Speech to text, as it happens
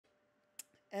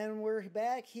And we're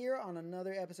back here on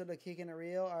another episode of Kickin' It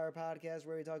Real, our podcast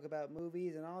where we talk about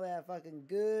movies and all that fucking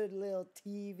good little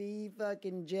TV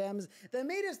fucking gems that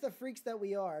made us the freaks that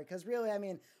we are. Because really, I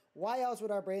mean, why else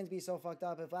would our brains be so fucked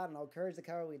up if, I don't know, Courage the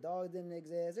Cowardly Dog didn't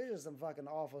exist? There's just some fucking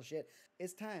awful shit.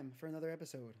 It's time for another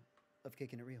episode of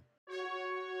Kickin' It Real.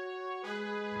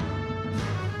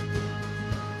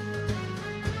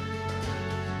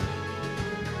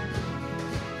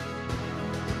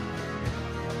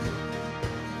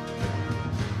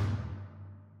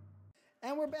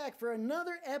 And we're back for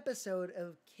another episode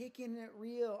of Kickin' It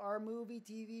Real, our movie,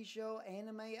 TV show,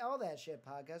 anime, all that shit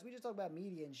podcast. We just talk about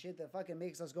media and shit that fucking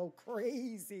makes us go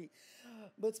crazy.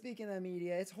 But speaking of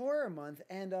media, it's horror month,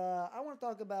 and I want to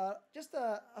talk about just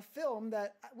a film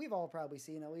that we've all probably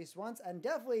seen at least once, and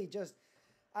definitely just,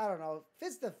 I don't know,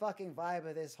 fits the fucking vibe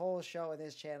of this whole show and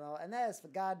this channel, and that is the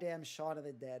goddamn Shaun of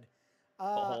the Dead.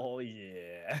 Oh,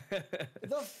 yeah.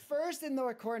 The first in the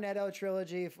Cornetto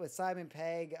trilogy with Simon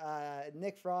Pegg,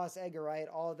 Nick Frost, Edgar Wright,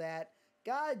 all that.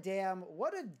 God damn,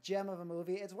 what a gem of a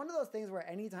movie. It's one of those things where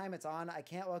anytime it's on, I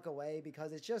can't look away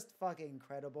because it's just fucking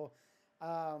incredible.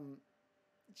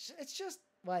 It's just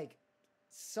like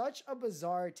such a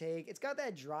bizarre take. It's got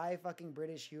that dry fucking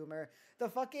British humor. The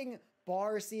fucking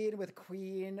bar scene with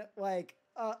Queen, like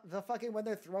the fucking when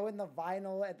they're throwing the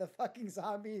vinyl at the fucking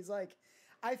zombies, like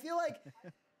I feel like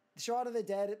Shaun of the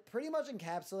Dead pretty much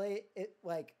encapsulate it,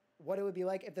 like what it would be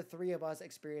like if the three of us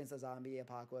experienced a zombie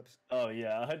apocalypse. Oh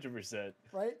yeah, 100%.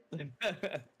 Right?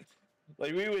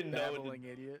 Like we wouldn't know. Babbling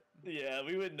idiot. Yeah,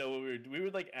 we wouldn't know what we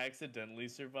would like accidentally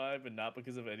survive, and not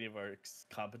because of any of our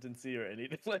competency or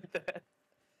anything like that.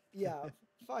 Yeah,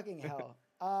 fucking hell.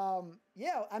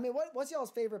 Yeah, I mean, what's y'all's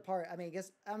favorite part? I mean,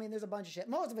 there's a bunch of shit.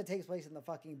 Most of it takes place in the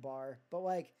fucking bar, but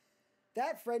like.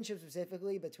 That friendship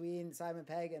specifically between Simon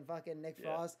Pegg and fucking Nick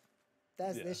Frost,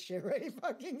 that's this shit right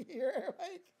fucking here.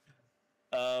 Like,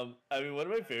 I mean, one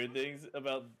of my favorite things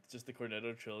about just the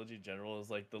Cornetto trilogy in general is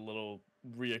like the little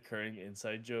reoccurring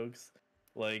inside jokes.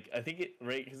 Like, I think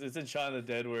because it's in Shaun of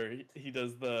the Dead where he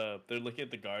does they're looking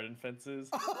at the garden fences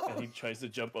and he tries to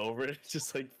jump over it,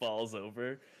 just like falls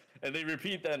over. And they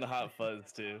repeat that in Hot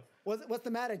Fuzz too. What's the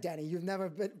matter, Danny? You've never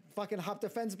been fucking hopped a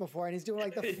fence before, and he's doing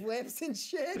like the flips and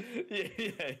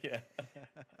shit. Yeah.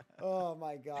 Oh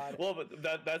my god. Well,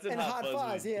 but that's in Hot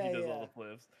Fuzz. Yeah, he does all the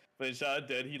flips. But in Shaun of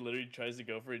the Dead, he literally tries to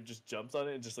go for it, and just jumps on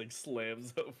it, and just like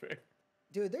slams over.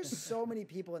 Dude, there's so many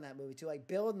people in that movie too. Like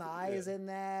Bill Nye is in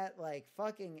that. Like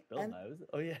fucking. Bill Nye was.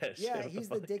 Oh yeah. Yeah, he's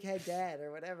the dickhead dad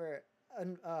or whatever.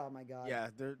 And, oh my god. Yeah,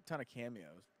 there are a ton of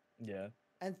cameos. Yeah.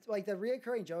 And like the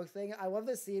reoccurring joke thing, I love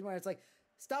this scene where it's like,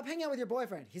 "Stop hanging out with your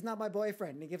boyfriend. He's not my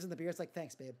boyfriend." And he gives him the beer. It's like,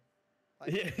 "Thanks, babe."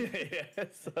 Like, yeah.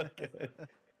 It's so good.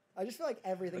 I just feel like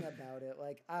everything about it.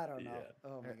 Like I don't know. Yeah.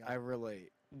 Oh my god. I relate.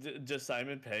 Just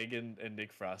Simon Pegg and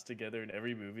Nick Frost together in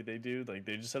every movie they do, like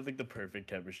they just have like the perfect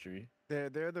chemistry.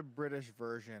 They're the British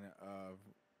version of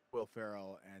Will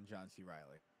Ferrell and John C.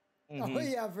 Reilly. Oh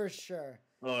yeah, for sure.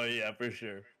 Oh yeah, for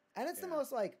sure. And it's the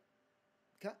most like,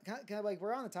 kind of like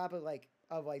we're on the topic like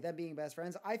of like them being best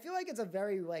friends. I feel like it's a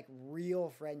very like real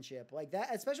friendship like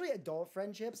that, especially adult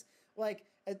friendships. Like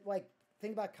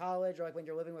think about college or like when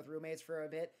you're living with roommates for a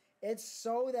bit. It's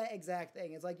so that exact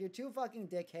thing. It's like you're two fucking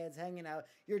dickheads hanging out.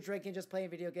 You're drinking, just playing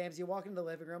video games. You walk into the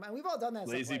living room, and we've all done that.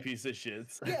 Lazy piece of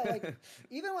shits. Yeah, like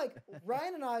even like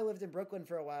Ryan and I lived in Brooklyn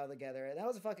for a while together, and that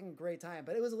was a fucking great time.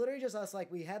 But it was literally just us.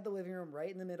 Like we had the living room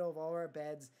right in the middle of all our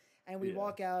beds, and we'd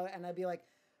walk out, and I'd be like,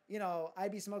 you know,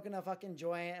 I'd be smoking a fucking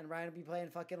joint, and Ryan would be playing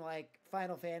fucking like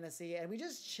Final Fantasy, and we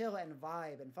just chill and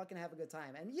vibe and fucking have a good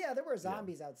time. And yeah, there were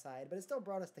zombies outside, but it still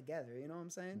brought us together. You know what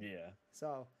I'm saying? Yeah.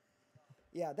 So.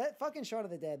 Yeah, that fucking Shaun of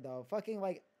the Dead though. Fucking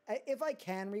like, if I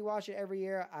can rewatch it every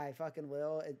year, I fucking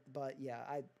will. But yeah,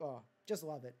 I just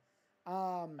love it.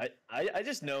 I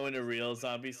just know in a real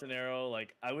zombie scenario,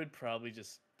 like I would probably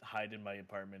just hide in my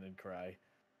apartment and cry.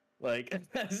 Like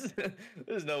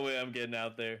there's no way I'm getting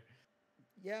out there.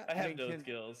 Yeah, I have no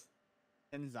skills.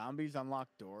 And zombies unlock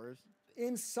doors.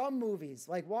 In some movies,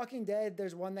 like Walking Dead,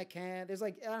 there's one that can. There's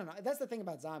like I don't know. That's the thing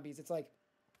about zombies. It's like.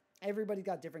 Everybody's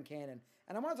got different canon.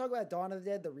 And I want to talk about Dawn of the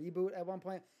Dead, the reboot at one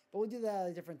point, but we'll do that at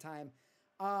a different time.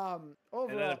 Overall,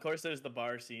 and then, of course, there's the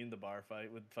bar scene, the bar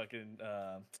fight with fucking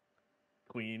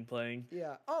Queen playing.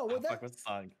 Yeah. Oh, well, fuck, what's the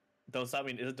song? Don't Stop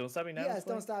Me. Is it Don't Stop Me Now? Yes,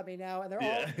 Don't Stop Me Now. And they're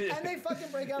all, and they fucking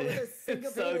break out with a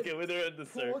syncopated so good when they're in the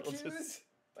circle. Just...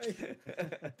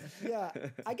 yeah.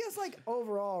 I guess, like,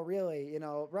 overall, really, you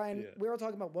know, Ryan, we were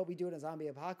talking about what we do in a zombie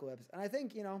apocalypse. And I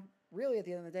think, you know, really at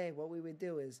the end of the day, what we would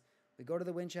do is we go to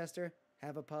the Winchester,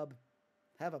 have a pub,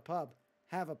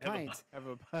 have a pint, Have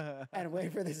a and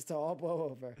wait for this to all blow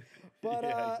over. But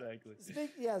Yeah, exactly.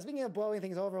 speaking of blowing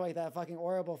things over like that fucking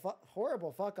horrible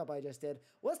fuck up I just did,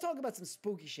 let's talk about some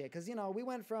spooky shit. Because, you know, we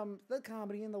went from the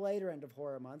comedy in the later end of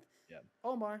horror month. Yeah.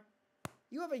 Omar,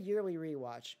 you have a yearly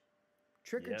rewatch.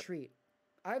 Trick or Yep. Treat.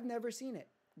 I've never seen it.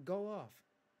 Go off.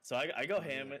 So I go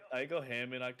ham. I go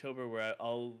ham in October, where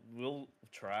we'll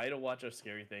try to watch a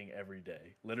scary thing every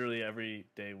day. Literally every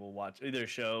day we'll watch either a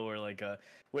show or like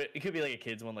it could be like a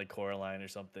kids one like Coraline or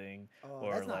something, Oh,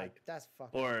 or that's like not, that's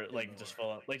fucking. or like just full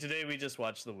on. Like today we just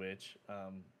watched The Witch,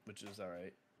 which is all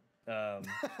right.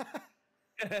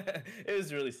 It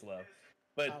was really slow,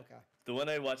 but Okay. the one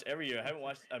I watch every year, I haven't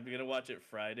watched. I'm gonna watch it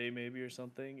Friday maybe or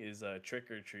something. Is Trick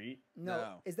or Treat.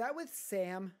 No. Is that with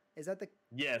Sam? Is that the?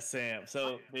 Yeah, Sam.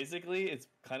 So basically, it's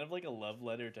kind of like a love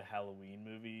letter to Halloween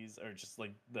movies, or just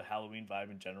like the Halloween vibe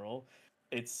in general.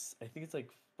 I think it's like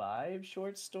 5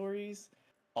 short stories,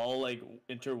 all like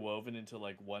interwoven into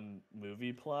like one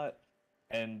movie plot,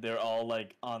 and they're all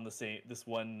like on this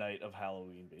one night of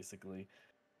Halloween, basically.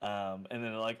 And then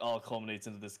it like all culminates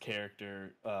into this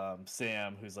character,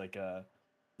 Sam, who's like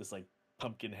this like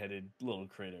pumpkin-headed little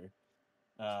critter.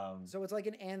 So it's like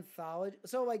an anthology.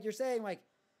 So like you're saying like.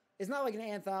 It's not like an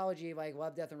anthology of like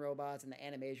Love, Death, and Robots and the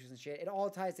animations and shit. It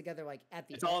all ties together like at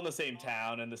the It's all in the same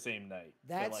town and the same night.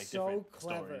 That's like, so different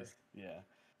clever. stories. Yeah.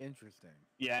 Interesting.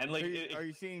 Yeah, and like, Are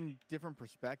you seeing different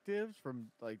perspectives from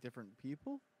like different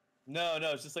people? no,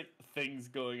 it's just like things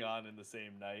going on in the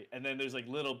same night, and then there's like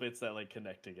little bits that like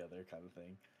connect together, kind of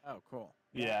thing. Oh, cool.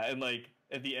 Yeah, and like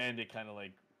at the end, it kind of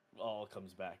like all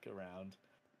comes back around.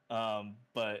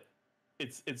 But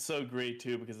it's so great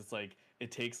too because it's like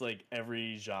it takes like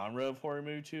every genre of horror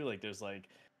movie too. Like there's like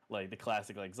the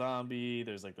classic like zombie.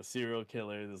 There's like the serial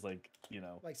killer. There's like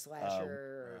like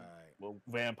slasher. Right. well,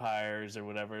 vampires or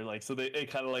whatever. Like so, it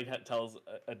kind of like tells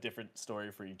a different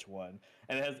story for each one,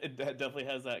 and it definitely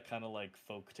has that kind of like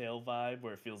folktale vibe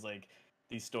where it feels like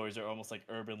these stories are almost like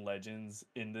urban legends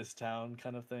in this town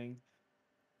kind of thing.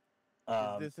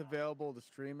 Is this available to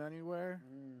stream anywhere?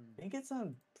 I think it's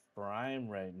on Prime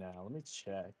right now. Let me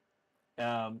check.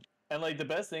 And like the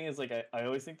best thing is like I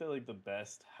always think that like the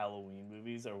best Halloween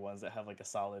movies are ones that have like a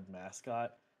solid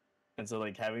mascot, and so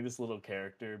like having this little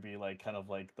character be like kind of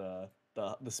like the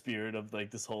spirit of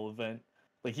like this whole event.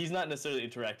 Like he's not necessarily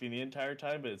interacting the entire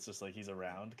time, but it's just like he's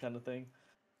around kind of thing.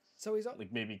 So he's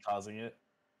like maybe causing it.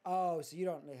 Oh, so you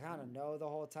don't kind of know the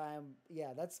whole time.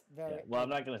 Yeah, that's very. Yeah. Well, I'm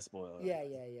not gonna spoil it. Yeah.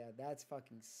 That's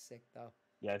fucking sick though.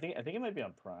 Yeah, I think it might be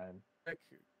on Prime.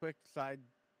 Quick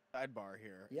sidebar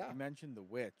here. Yeah. You mentioned The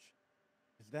Witch.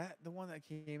 Is that the one that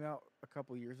came out a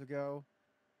couple years ago,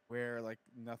 where like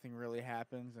nothing really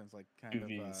happens and it's like kind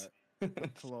of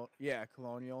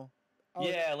colonial? Oh,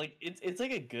 yeah, like it's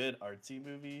like a good artsy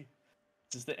movie.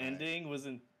 Just the ending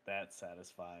wasn't that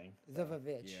satisfying. The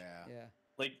Vavitch. Yeah.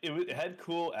 Like it had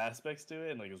cool aspects to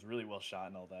it, and like it was really well shot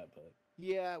and all that. But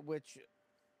yeah, which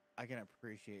I can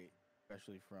appreciate,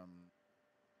 especially from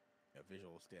a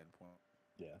visual standpoint.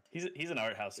 Yeah, he's an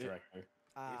art house director.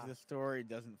 If the story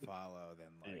doesn't follow, then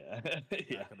like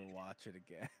I'm not gonna watch it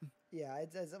again. Yeah,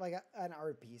 it's like an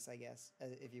art piece, I guess,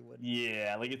 if you would.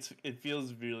 Yeah, like it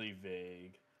feels really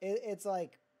vague. It's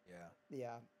like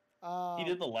yeah. He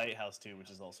did The Lighthouse too,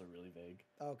 which is also really vague.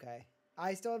 Okay,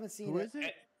 I still haven't seen Who it. is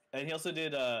it? And he also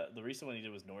did the recent one he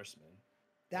did was Norseman.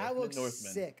 That looks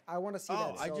sick. I want to see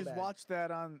that. I just bad. watched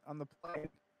that on the plane.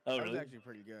 Oh, that really? was actually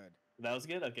pretty good. That was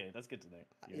good. Okay, that's good to know.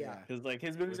 Yeah. Because like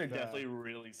his movies are With, definitely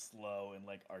really slow and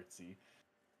like artsy.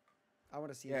 I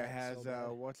want to see Yeah, that. it has so bad.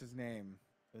 what's his name?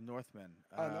 The Northman.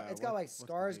 Oh, no, it's got like what's the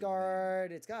dude's name?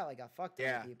 Skarsgård. It's got like a fuck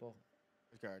ton of people.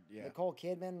 Skarsgård, yeah. Nicole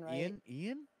Kidman, right?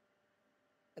 Ian?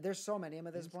 There's so many of them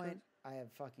at this Ian point. I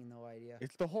have fucking no idea.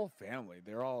 It's the whole family.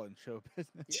 They're all in show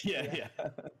business. Yeah.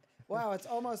 Wow, it's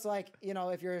almost like,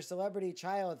 if you're a celebrity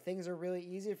child, things are really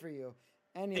easy for you.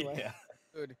 Anyway. Yeah.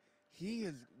 Dude, he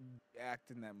is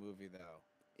acting in that movie though.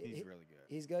 He's really good.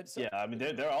 He's good. So Yeah, I mean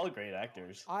they're all great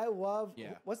actors. I love.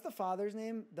 Yeah. What's the father's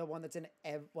name? The one that's in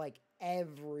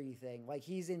everything. Like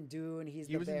he's in Dune. He was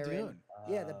the in Baron. Dune.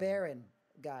 Yeah, the Baron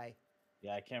guy.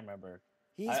 Yeah, I can't remember.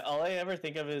 He's All I ever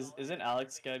think of isn't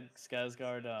Alex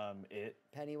Skarsgård it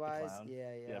Pennywise. the clown?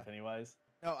 Yeah. Pennywise.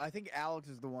 No, I think Alex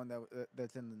is the one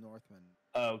that's in the Northman.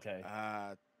 Oh, okay.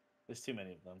 There's too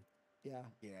many of them. Yeah.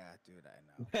 Yeah, dude, I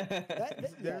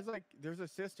know. There's a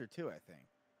sister too, I think.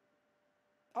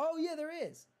 Oh yeah, there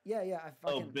is. Yeah. I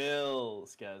Oh, fucking. Bill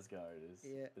Skarsgård is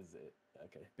it?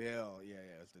 Okay. Bill, yeah,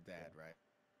 it's the dad, right?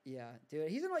 Yeah, dude,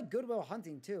 he's in like Good Will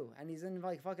Hunting too, and he's in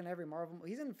like fucking every Marvel.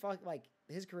 He's in like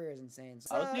his career is insane.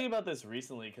 So, I was thinking about this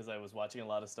recently because I was watching a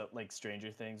lot of stuff like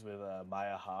Stranger Things with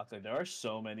Maya Hawke. Like there are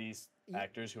so many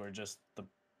actors who are just the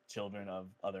children of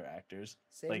other actors.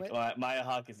 Like Maya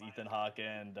Hawke is Ethan Hawke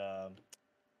and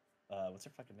what's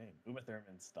her fucking name? Uma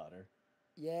Thurman's daughter.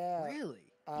 Yeah. Really?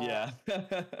 Yeah.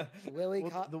 Lily.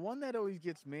 Well, the one that always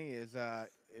gets me is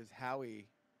Howie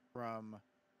from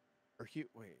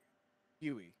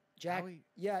Huey. Jack. Howie?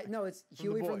 Yeah, no, it's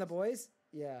Huey from The Boys.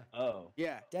 Yeah. Oh.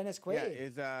 Yeah. Dennis Quaid. Yeah,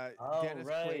 is Dennis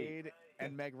Quaid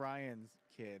and Meg Ryan's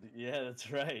kid. Yeah,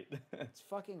 that's right. It's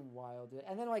fucking wild, dude.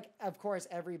 And then like, of course,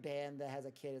 every band that has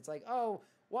a kid, it's like, oh,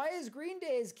 why is Green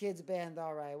Day's kid's band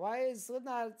all right? Why is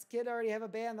Slipknot's kid already have a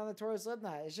band on the tour of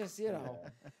Slipknot? It's just, you know.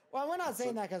 Well, we're not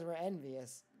saying that because we're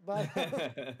envious, but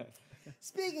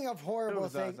speaking of horrible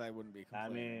things, I wouldn't be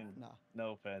complaining. I mean,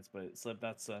 no offense, but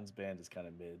Slipknot's son's band is kind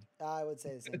of mid. I would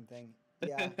say the same thing.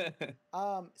 Yeah.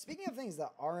 Speaking of things that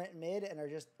aren't mid and are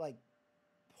just like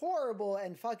horrible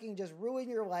and fucking just ruin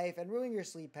your life and ruin your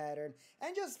sleep pattern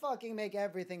and just fucking make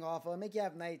everything awful and make you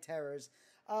have night terrors.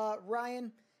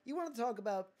 Ryan, you want to talk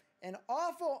about an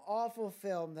awful, awful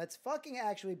film that's fucking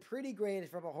actually pretty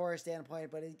great from a horror standpoint,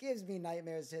 but it gives me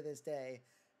nightmares to this day.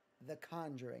 The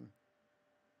Conjuring.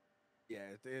 Yeah,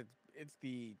 it's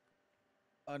the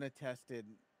unattested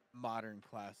modern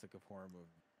classic of horror movie.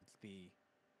 It's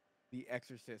the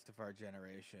Exorcist of our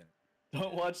generation.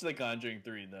 Don't watch The Conjuring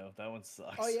 3 though. That one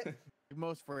sucks. Oh yeah.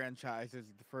 Most franchises,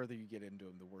 the further you get into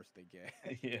them, the worse they get.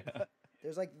 Yeah.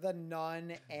 There's like The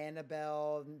Nun,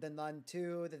 Annabelle, The Nun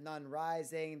 2, The Nun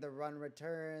Rising, The Nun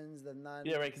Returns, The Nun.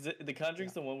 Yeah, right. Because The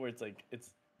Conjuring's the one where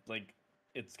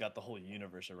it's got the whole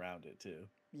universe around it too.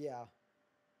 Yeah.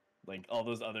 Like all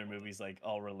those other movies, like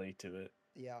all relate to it.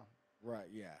 Yeah. Right.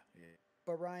 Yeah.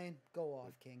 But Ryan, go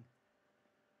off, King.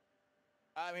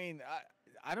 I mean,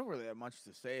 I don't really have much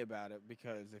to say about it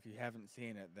because if you haven't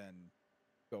seen it, then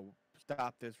go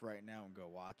stop this right now and go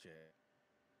watch it.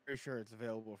 Pretty sure it's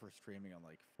available for streaming on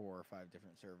like 4 or 5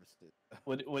 different services.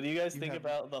 What do you guys think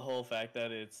about the whole fact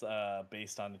that it's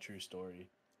based on a true story?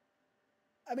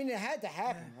 I mean, it had to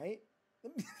happen, right?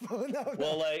 No.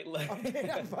 Well, like okay,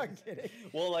 I'm fucking kidding.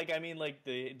 Well, like I mean, like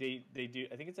they do.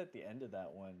 I think it's at the end of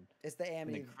that one. It's the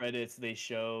Amy. In the credits, they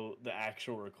show the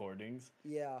actual recordings.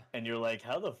 Yeah. And you're like,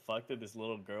 how the fuck did this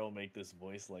little girl make this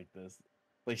voice like this?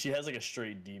 Like she has like a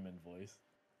straight demon voice.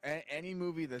 Any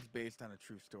movie that's based on a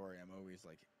true story, I'm always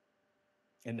like,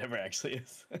 it never actually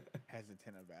is.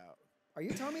 hesitant about. Are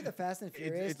you telling me the Fast and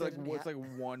Furious? It's like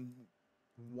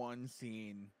one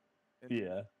scene.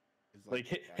 Yeah. Like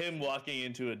him walking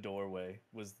into a doorway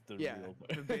was the real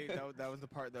part. That was the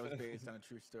part that was based on a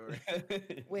true story.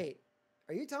 Wait,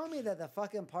 are you telling me that the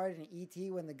fucking part in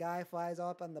E.T. when the guy flies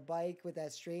up on the bike with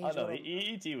that strange... Oh, no,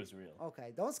 E.T. was real.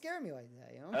 Okay, don't scare me like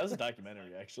that, you know? That was a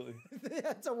documentary, actually.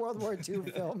 That's a World War II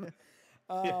film.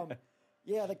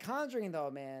 Yeah, The Conjuring,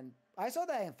 though, man. I saw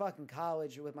that in fucking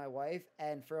college with my wife,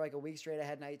 and for like a week straight, I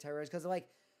had night terrors because, like,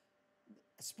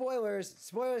 spoilers.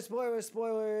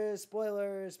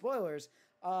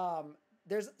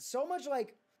 There's so much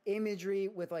like imagery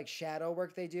with like shadow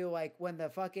work they do, like when the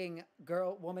fucking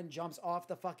woman jumps off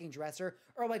the fucking dresser,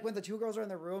 or like when the two girls are in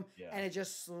the room and it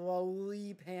just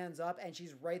slowly pans up and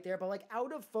she's right there, but like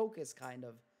out of focus kind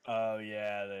of. Oh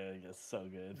yeah, that's so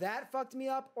good. That fucked me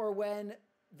up. Or when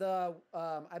the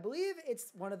I believe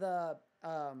it's one of the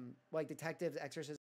like detectives exorcism